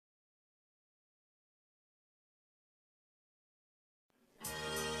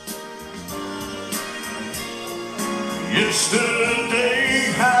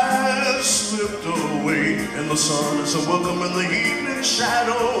Yesterday has slipped away, and the sun is welcome in the evening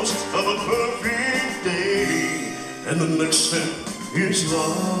shadows of a perfect day. And the next step is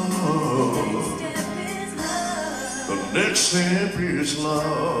love. The next step is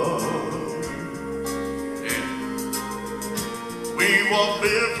love. Yeah. We walk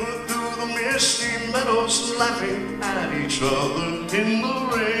barefoot through the misty meadows, laughing at each other in the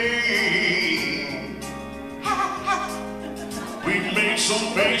rain. We made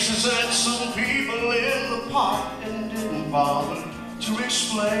some faces at some people in the park and didn't bother to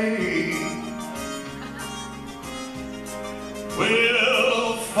explain.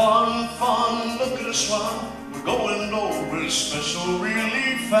 Well, fun, look at us run. We're going nowhere special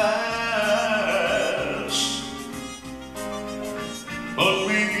really fast. But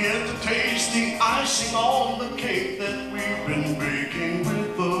we get to taste the icing on the cake that we've been baking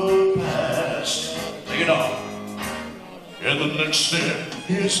with the past. Take it off. And the next step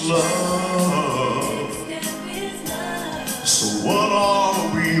is love. So what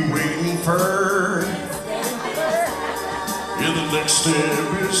are we waiting for? And the next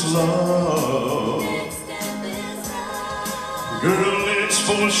step is love. Girl, it's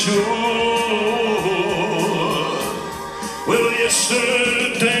for sure. Well,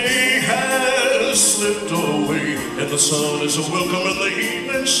 yesterday has slipped away, and the sun is welcome in the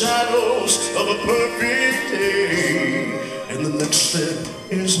evening shadows of a perfect day. And the next step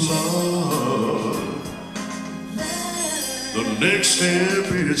is love. The next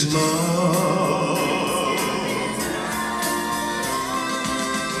step is love.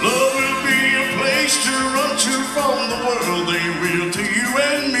 Love will be a place to run to from the world they will to you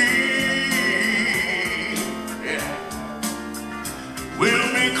and me. Yeah.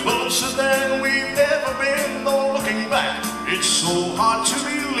 We'll be closer than we've ever been, though looking back, it's so hard to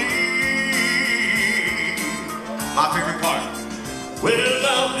believe. My favorite part. Well,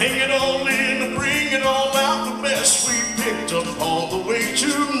 now hang it all in, bring it all out, the best we picked up all the way to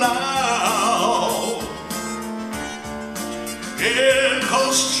now. Yeah,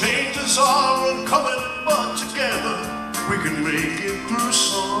 'cause changes are coming, but together we can make it through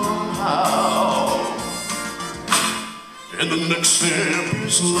somehow. And the next step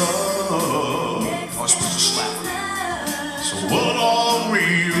is love. I was supposed to slap. So what are we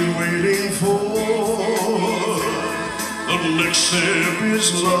waiting for? The next step is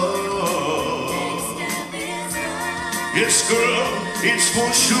love. Yes, girl, it's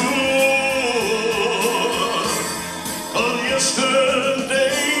for sure.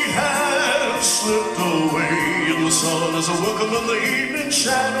 Yesterday has slipped away, and the sun is welcome in the evening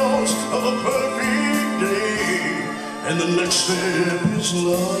shadows of a perfect day. And the next step is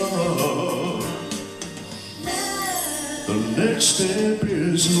love. The next step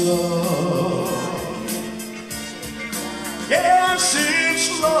is love. Yes, it's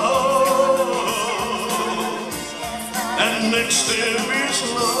love. And next step is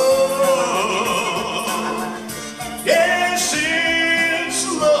love. Yes, it's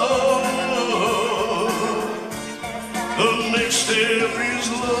love. The next step is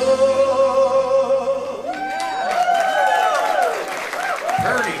love.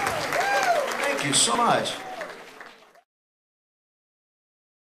 Purdy, thank you so much.